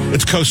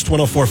It's Coast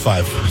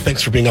 104.5.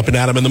 Thanks for being up and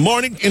Adam in the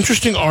morning.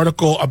 Interesting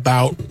article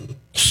about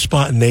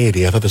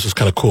spontaneity. I thought this was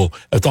kind of cool.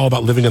 It's all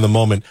about living in the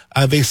moment.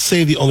 They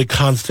say the only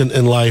constant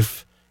in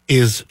life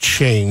is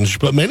change,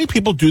 but many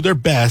people do their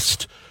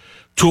best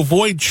to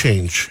avoid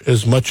change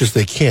as much as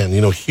they can.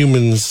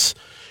 Humans,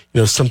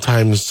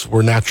 sometimes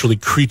we're naturally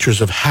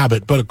creatures of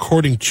habit, but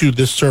according to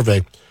this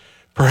survey,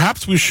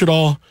 perhaps we should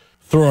all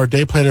throw our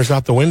day planners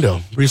out the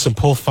window. Recent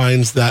poll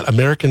finds that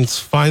Americans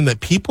find that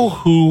people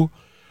who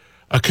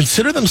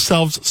consider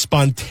themselves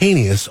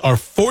spontaneous are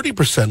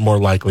 40% more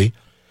likely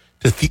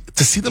to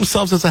see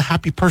themselves as a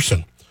happy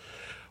person.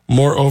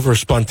 Moreover,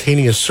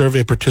 spontaneous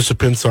survey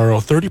participants are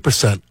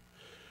 38%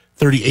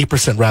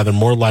 rather,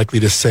 more likely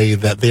to say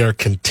that they are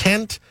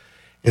content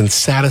and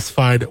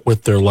satisfied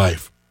with their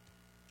life.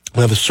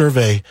 Now, the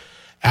survey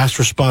asked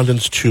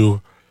respondents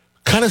to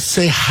kind of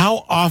say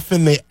how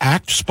often they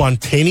act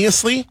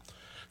spontaneously.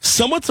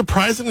 Somewhat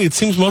surprisingly, it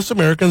seems most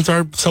Americans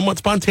are somewhat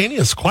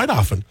spontaneous quite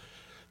often.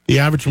 The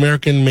average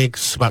American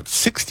makes about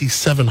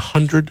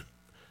 6,700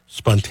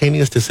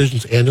 spontaneous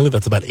decisions annually.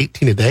 That's about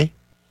 18 a day.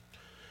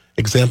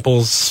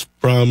 Examples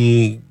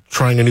from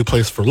trying a new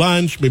place for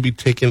lunch, maybe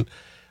taking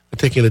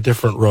a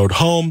different road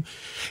home.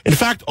 In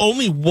fact,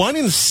 only 1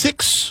 in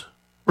 6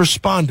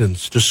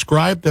 respondents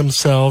describe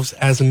themselves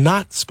as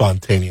not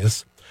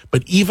spontaneous.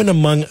 But even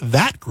among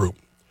that group,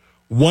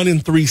 1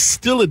 in 3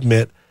 still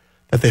admit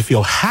that they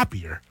feel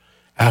happier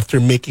after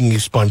making a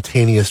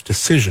spontaneous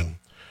decision.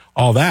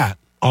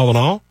 All in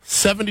all,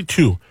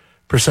 72%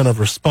 of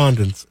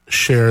respondents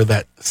share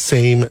that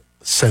same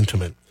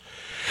sentiment.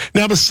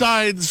 Now,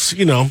 besides,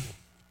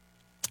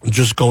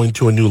 just going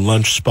to a new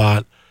lunch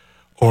spot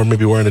or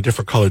maybe wearing a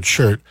different colored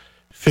shirt,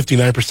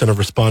 59% of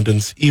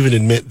respondents even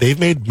admit they've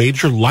made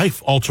major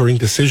life-altering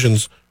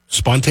decisions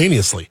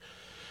spontaneously.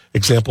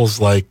 Examples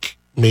like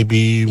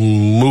maybe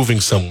moving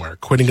somewhere,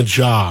 quitting a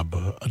job,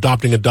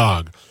 adopting a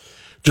dog.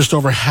 Just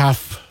over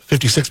half,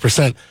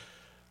 56%,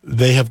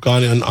 they have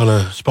gone on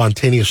a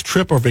spontaneous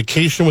trip or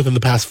vacation within the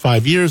past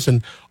 5 years,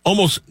 and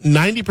almost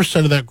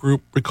 90% of that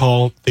group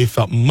recall they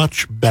felt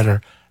much better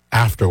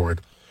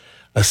afterward.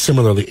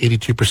 Similarly,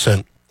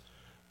 82%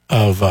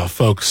 of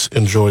folks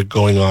enjoyed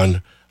going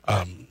on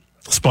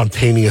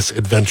spontaneous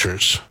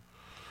adventures.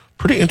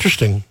 Pretty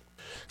interesting.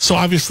 So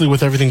obviously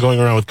with everything going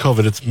around with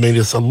COVID, it's made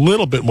us a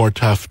little bit more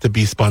tough to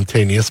be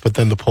spontaneous, but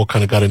then the poll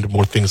kind of got into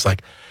more things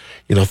like,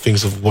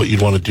 things of what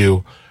you'd want to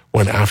do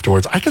when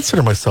afterwards. I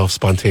consider myself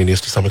spontaneous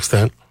to some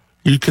extent.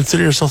 You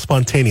consider yourself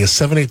spontaneous.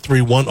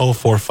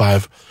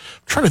 783-1045. I'm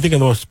trying to think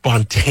of the most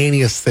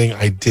spontaneous thing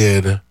I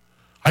did.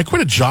 I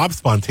quit a job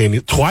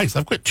twice.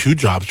 I've quit 2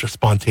 jobs just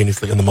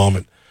spontaneously in the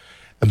moment.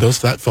 And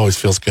that always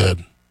feels good.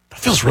 It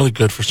feels really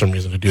good for some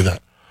reason to do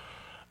that.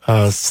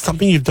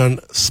 Something you've done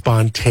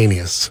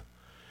spontaneous.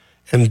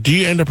 And do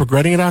you end up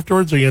regretting it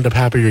afterwards, or you end up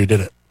happy you did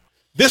it?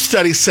 This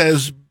study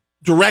says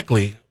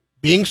directly,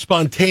 being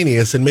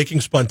spontaneous and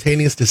making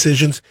spontaneous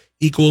decisions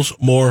equals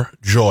more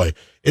joy.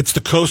 It's the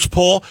Coast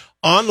poll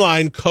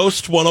online,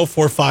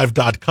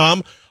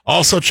 coast1045.com.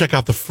 Also, check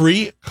out the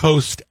free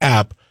Coast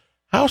app.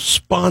 How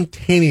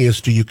spontaneous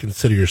do you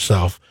consider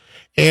yourself?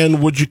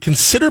 And would you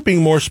consider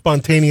being more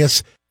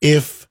spontaneous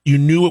if you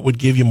knew it would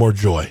give you more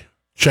joy?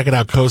 Check it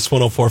out,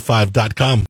 coast1045.com.